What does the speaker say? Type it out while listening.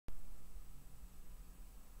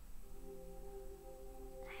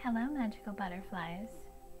Hello, magical butterflies.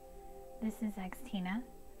 This is Tina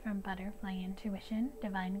from Butterfly Intuition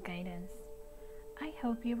Divine Guidance. I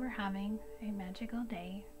hope you are having a magical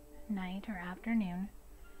day, night, or afternoon.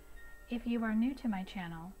 If you are new to my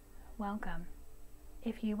channel, welcome.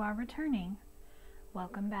 If you are returning,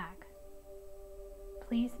 welcome back.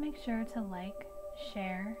 Please make sure to like,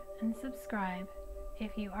 share, and subscribe.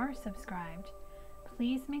 If you are subscribed,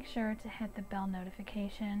 please make sure to hit the bell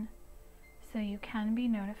notification so you can be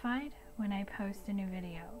notified when I post a new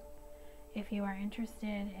video. If you are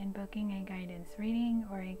interested in booking a guidance reading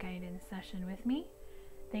or a guidance session with me,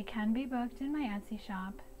 they can be booked in my Etsy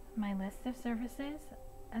shop. My list of services,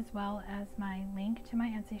 as well as my link to my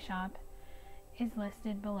Etsy shop, is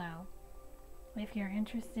listed below. If you're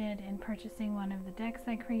interested in purchasing one of the decks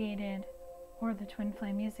I created, or the Twin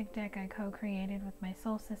Flame music deck I co-created with my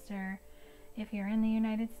soul sister, if you're in the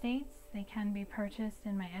United States, they can be purchased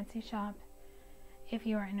in my Etsy shop. If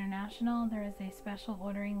you are international, there is a special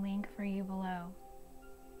ordering link for you below.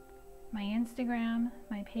 My Instagram,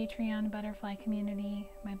 my Patreon butterfly community,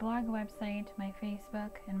 my blog website, my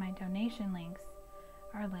Facebook, and my donation links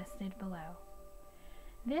are listed below.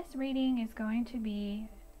 This reading is going to be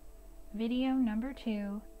video number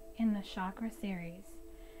 2 in the Chakra series.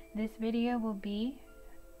 This video will be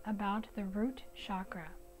about the root chakra.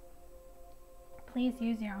 Please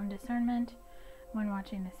use your own discernment when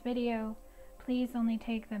watching this video. Please only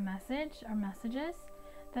take the message or messages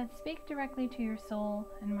that speak directly to your soul,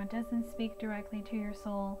 and what doesn't speak directly to your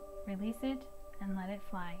soul, release it and let it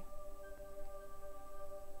fly.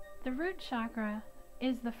 The root chakra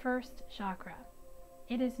is the first chakra.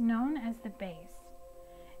 It is known as the base.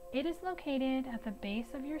 It is located at the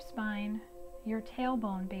base of your spine, your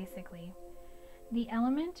tailbone basically. The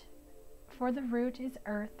element for the root is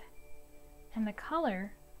earth, and the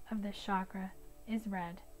color of this chakra is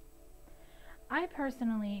red. I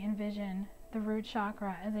personally envision the root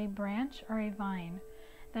chakra as a branch or a vine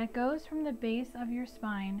that goes from the base of your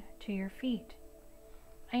spine to your feet.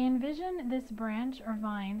 I envision this branch or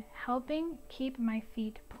vine helping keep my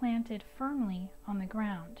feet planted firmly on the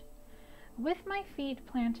ground. With my feet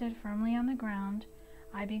planted firmly on the ground,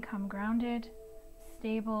 I become grounded,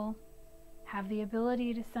 stable, have the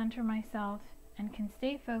ability to center myself, and can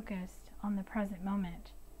stay focused on the present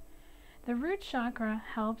moment. The root chakra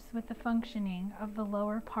helps with the functioning of the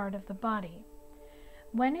lower part of the body.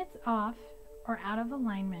 When it's off or out of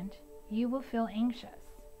alignment, you will feel anxious,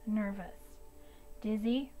 nervous,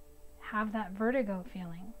 dizzy, have that vertigo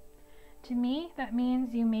feeling. To me, that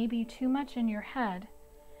means you may be too much in your head,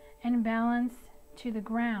 and balance to the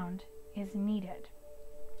ground is needed.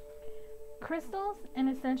 Crystals and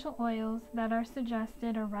essential oils that are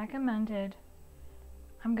suggested or recommended,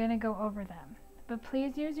 I'm going to go over them. But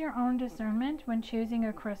please use your own discernment when choosing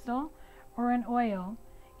a crystal or an oil.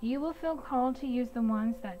 You will feel called to use the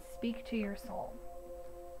ones that speak to your soul.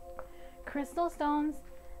 Crystal stones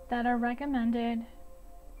that are recommended: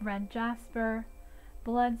 red jasper,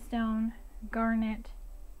 bloodstone, garnet,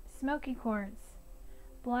 smoky quartz,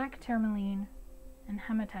 black tourmaline, and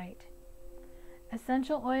hematite.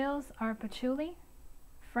 Essential oils are patchouli,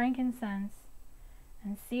 frankincense,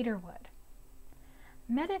 and cedarwood.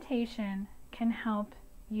 Meditation can help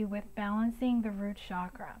you with balancing the root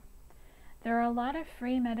chakra. There are a lot of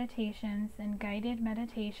free meditations and guided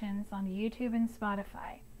meditations on YouTube and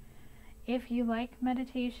Spotify. If you like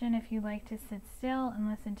meditation, if you like to sit still and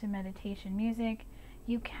listen to meditation music,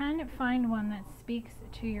 you can find one that speaks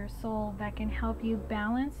to your soul that can help you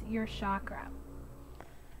balance your chakra.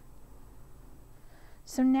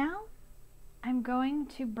 So now I'm going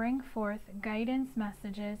to bring forth guidance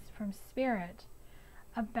messages from Spirit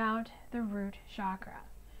about the root chakra.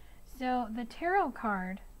 So the tarot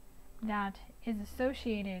card that is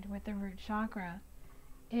associated with the root chakra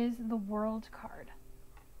is the World card.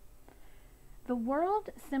 The World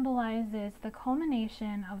symbolizes the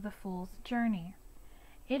culmination of the Fool's journey.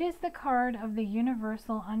 It is the card of the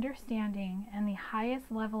universal understanding and the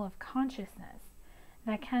highest level of consciousness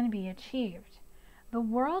that can be achieved. The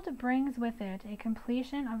World brings with it a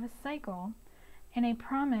completion of a cycle and a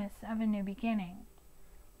promise of a new beginning.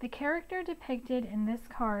 The character depicted in this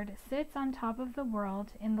card sits on top of the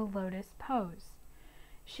world in the lotus pose.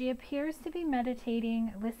 She appears to be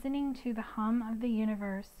meditating, listening to the hum of the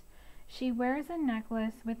universe. She wears a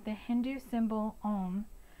necklace with the Hindu symbol Om,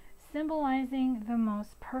 symbolizing the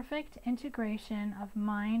most perfect integration of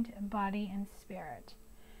mind, body, and spirit.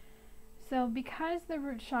 So because the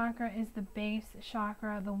root chakra is the base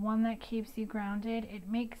chakra, the one that keeps you grounded, it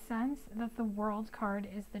makes sense that the World card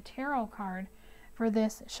is the tarot card for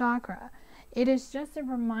this chakra. It is just a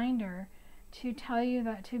reminder to tell you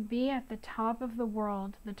that to be at the top of the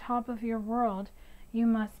world, the top of your world, you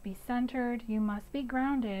must be centered, you must be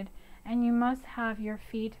grounded, and you must have your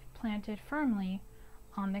feet planted firmly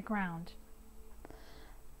on the ground.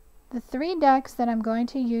 The 3 decks that I'm going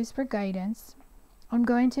to use for guidance, I'm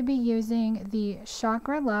going to be using the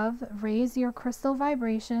Chakra Love, Raise Your Crystal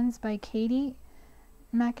Vibrations by Katie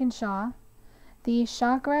McInshaw, the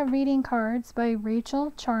Chakra Reading Cards by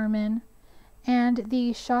Rachel Charman, and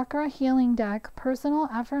the Chakra Healing Deck, Personal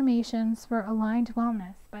Affirmations for Aligned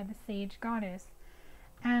Wellness by the Sage Goddess.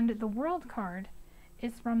 And the World card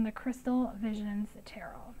is from the Crystal Visions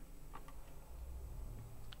Tarot.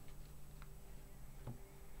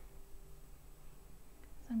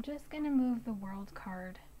 So I'm just going to move the World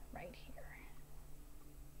card right here.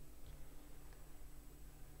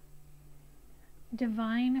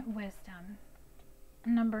 Divine Wisdom,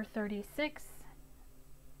 number 36,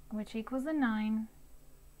 which equals a 9.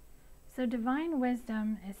 So Divine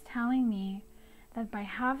Wisdom is telling me that by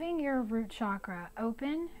having your root chakra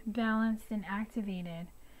open, balanced, and activated,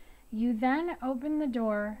 you then open the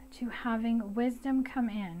door to having wisdom come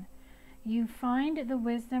in. You find the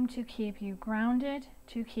wisdom to keep you grounded,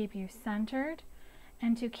 to keep you centered,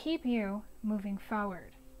 and to keep you moving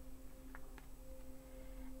forward.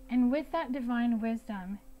 And with that divine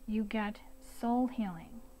wisdom, you get soul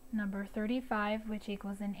healing, number 35, which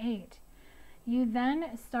equals an 8. You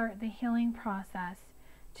then start the healing process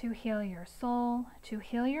to heal your soul, to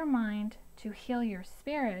heal your mind, to heal your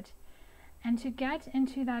spirit, and to get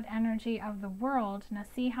into that energy of the world. Now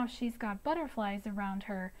see how she's got butterflies around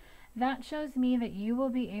her. That shows me that you will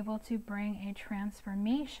be able to bring a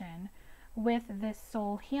transformation with this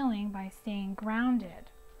soul healing by staying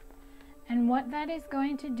grounded. And what that is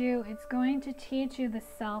going to do, it's going to teach you the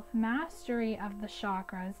self-mastery of the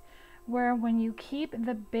chakras, where when you keep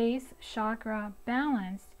the base chakra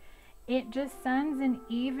balanced, it just sends an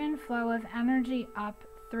even flow of energy up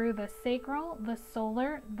through the sacral, the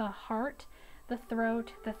solar, the heart, the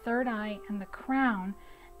throat, the third eye, and the crown,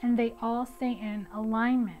 and they all stay in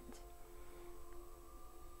alignment.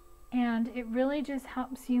 And it really just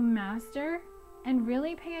helps you master and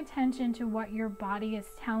really pay attention to what your body is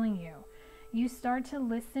telling you. You start to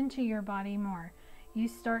listen to your body more. You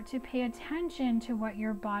start to pay attention to what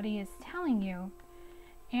your body is telling you.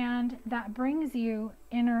 And that brings you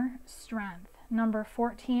inner strength, number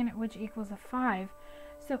 14, which equals a 5.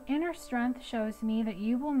 So inner strength shows me that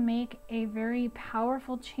you will make a very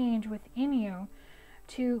powerful change within you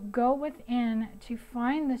to go within, to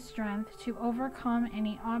find the strength to overcome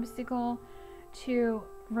any obstacle, to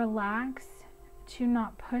relax, to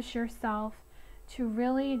not push yourself, to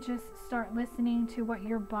really just start listening to what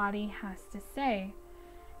your body has to say.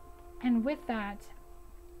 And with that,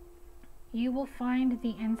 you will find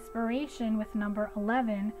the inspiration with number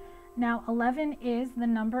 11. Now 11 is the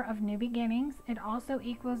number of new beginnings. It also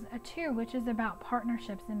equals a 2, which is about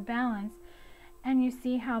partnerships and balance. And you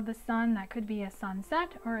see how the sun, that could be a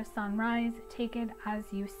sunset or a sunrise, take it as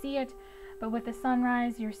you see it. But with the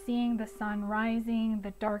sunrise, you're seeing the sun rising,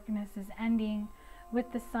 the darkness is ending.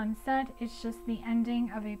 With the sunset, it's just the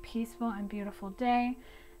ending of a peaceful and beautiful day.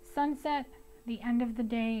 Sunset, the end of the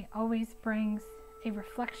day, always brings a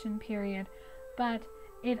reflection period, but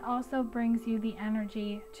it also brings you the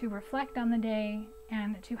energy to reflect on the day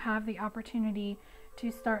and to have the opportunity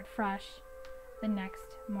to start fresh the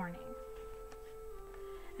next morning.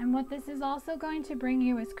 And what this is also going to bring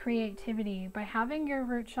you is creativity. By having your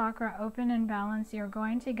root chakra open and balanced, you're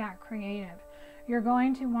going to get creative. You're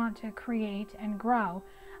going to want to create and grow.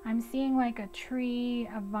 I'm seeing like a tree,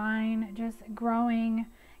 a vine, just growing,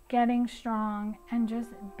 getting strong, and just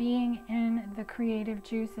being in the creative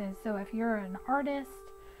juices. So if you're an artist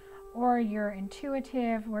or you're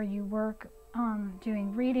intuitive, where you work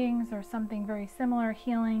doing readings or something very similar,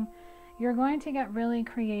 healing, you're going to get really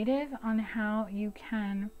creative on how you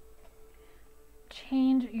can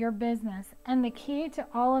change your business. And the key to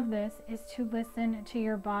all of this is to listen to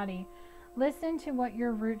your body. Listen to what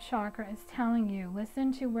your root chakra is telling you.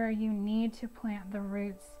 Listen to where you need to plant the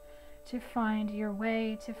roots to find your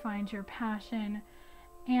way, to find your passion,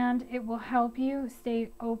 and it will help you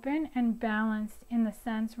stay open and balanced in the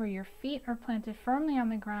sense where your feet are planted firmly on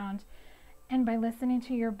the ground. And by listening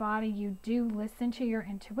to your body, you do listen to your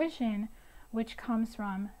intuition, which comes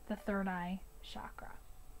from the third eye chakra.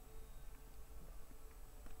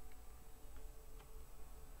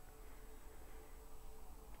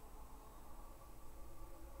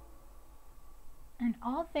 And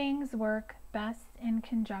all things work best in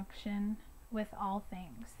conjunction with all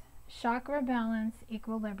things. Chakra balance,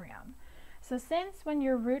 equilibrium. So since when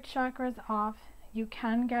your root chakra is off, you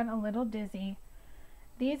can get a little dizzy,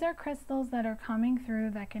 These are crystals that are coming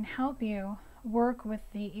through that can help you work with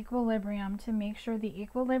the equilibrium to make sure the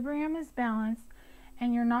equilibrium is balanced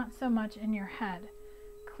and you're not so much in your head.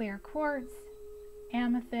 Clear quartz,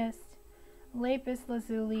 amethyst, lapis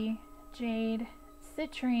lazuli, jade,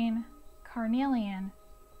 citrine, carnelian,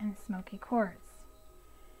 and smoky quartz.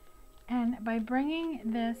 And by bringing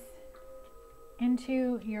this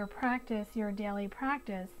into your practice, your daily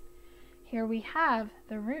practice, here we have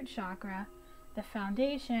the root chakra, the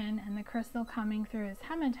foundation, and the crystal coming through is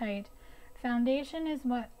hematite. Foundation is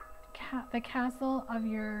what the castle of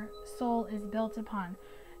your soul is built upon.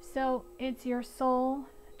 So it's your soul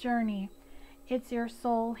journey. It's your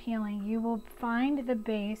soul healing. You will find the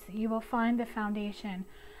base. You will find the foundation.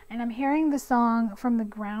 And I'm hearing the song From the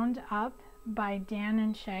Ground Up by Dan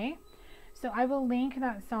and Shay. So I will link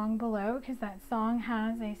that song below because that song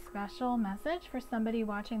has a special message for somebody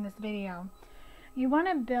watching this video. You want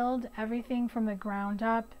to build everything from the ground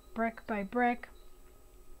up, brick by brick.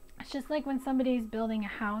 It's just like when somebody's building a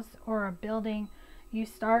house or a building, you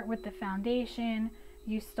start with the foundation.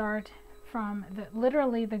 You start from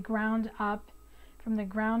literally the ground up, from the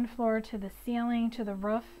ground floor to the ceiling to the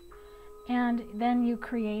roof, and then you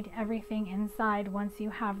create everything inside once you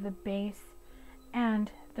have the base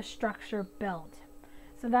and the structure built.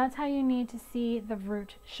 So that's how you need to see the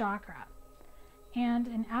root chakra. And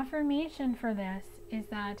an affirmation for this is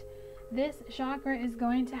that this chakra is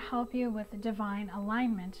going to help you with divine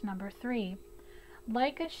alignment. Number 3,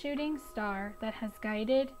 like a shooting star that has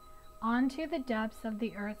guided onto the depths of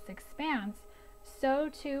the earth's expanse, so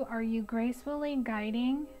too are you gracefully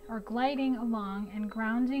guiding or gliding along and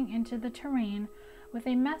grounding into the terrain with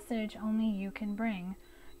a message only you can bring.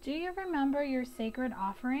 Do you remember your sacred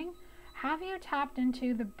offering? Have you tapped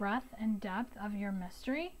into the breadth and depth of your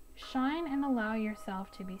mystery? Shine and allow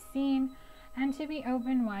yourself to be seen and to be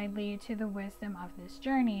open widely to the wisdom of this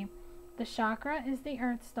journey. The chakra is the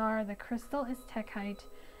earth star, the crystal is techite,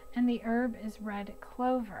 and the herb is red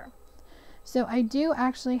clover. So I do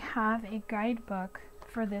actually have a guidebook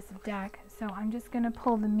for this deck, so I'm just going to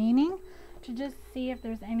pull the meaning to just see if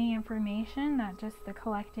there's any information that just the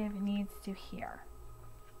collective needs to hear.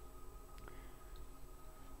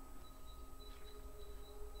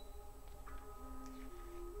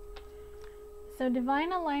 So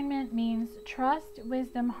divine alignment means trust,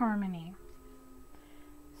 wisdom, harmony.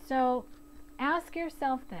 So ask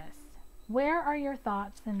yourself this: where are your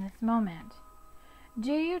thoughts in this moment?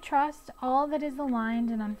 Do you trust all that is aligned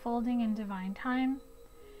and unfolding in divine time?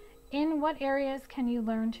 In what areas can you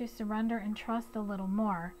learn to surrender and trust a little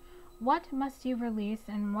more? What must you release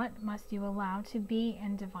and what must you allow to be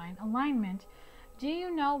in divine alignment? Do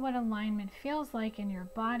you know what alignment feels like in your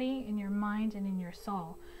body, in your mind, and in your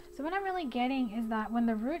soul? So what I'm really getting is that when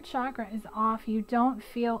the root chakra is off, you don't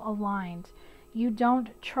feel aligned. You don't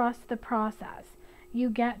trust the process. You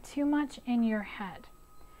get too much in your head.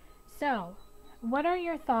 So what are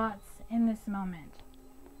your thoughts in this moment?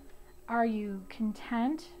 Are you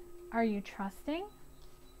content? Are you trusting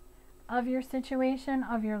of your situation,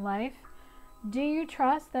 of your life? Do you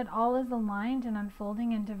trust that all is aligned and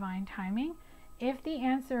unfolding in divine timing? If the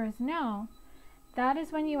answer is no, that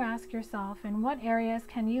is when you ask yourself, in what areas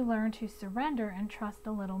can you learn to surrender and trust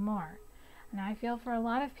a little more? And I feel for a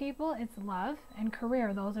lot of people, it's love and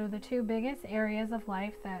career. Those are the two biggest areas of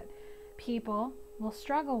life that people will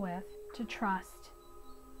struggle with to trust.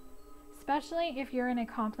 Especially if you're in a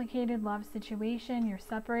complicated love situation, you're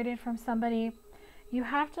separated from somebody, you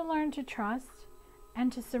have to learn to trust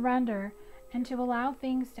and to surrender and to allow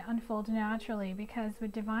things to unfold naturally, because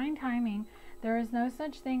with divine timing, there is no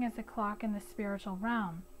such thing as a clock in the spiritual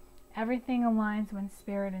realm. Everything aligns when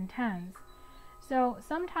spirit intends. So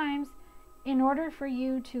sometimes, in order for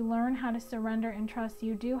you to learn how to surrender and trust,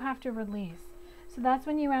 you do have to release. So that's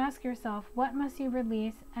when you ask yourself, what must you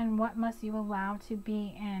release and what must you allow to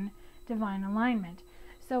be in divine alignment?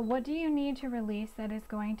 So what do you need to release that is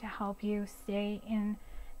going to help you stay in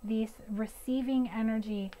this receiving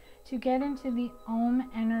energy, to get into the Om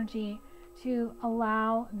energy, to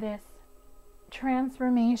allow this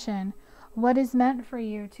transformation, what is meant for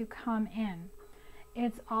you, to come in?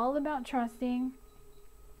 It's all about trusting,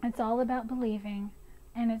 it's all about believing,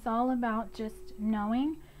 and it's all about just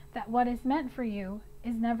knowing that what is meant for you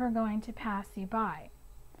is never going to pass you by.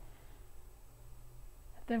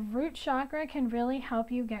 The root chakra can really help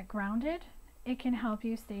you get grounded. It can help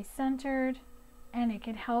you stay centered, and it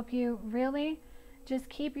can help you really just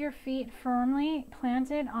keep your feet firmly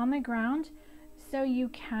planted on the ground so you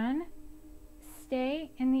can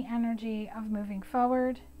stay in the energy of moving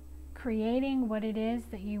forward, creating what it is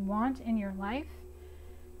that you want in your life.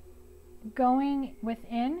 going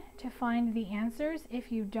within to find the answers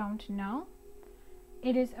if you don't know.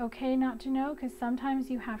 It is okay not to know, because sometimes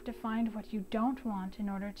you have to find what you don't want in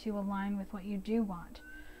order to align with what you do want.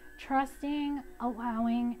 Trusting,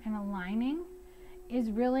 allowing, and aligning is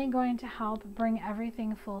really going to help bring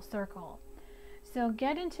everything full circle. So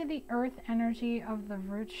get into the earth energy of the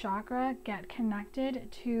root chakra, get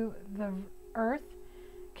connected to the earth,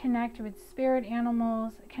 connect with spirit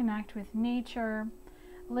animals, connect with nature,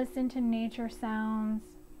 listen to nature sounds,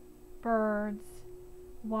 birds,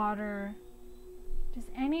 water, just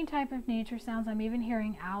any type of nature sounds. I'm even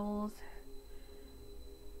hearing owls.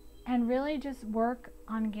 And really just work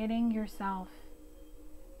on getting yourself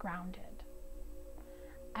grounded.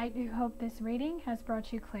 I do hope this reading has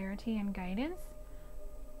brought you clarity and guidance,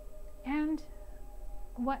 and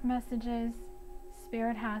what messages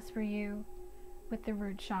Spirit has for you with the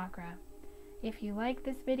root chakra. If you like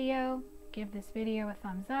this video, give this video a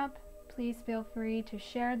thumbs up. Please feel free to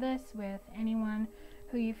share this with anyone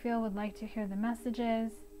who you feel would like to hear the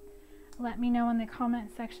messages. Let me know in the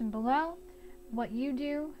comment section below what you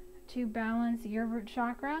do to balance your root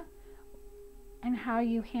chakra and how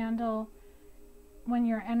you handle when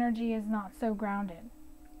your energy is not so grounded.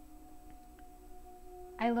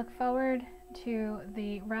 I look forward to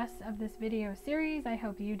the rest of this video series. I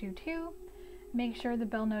hope you do too. Make sure the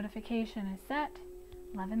bell notification is set.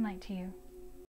 Love and light to you.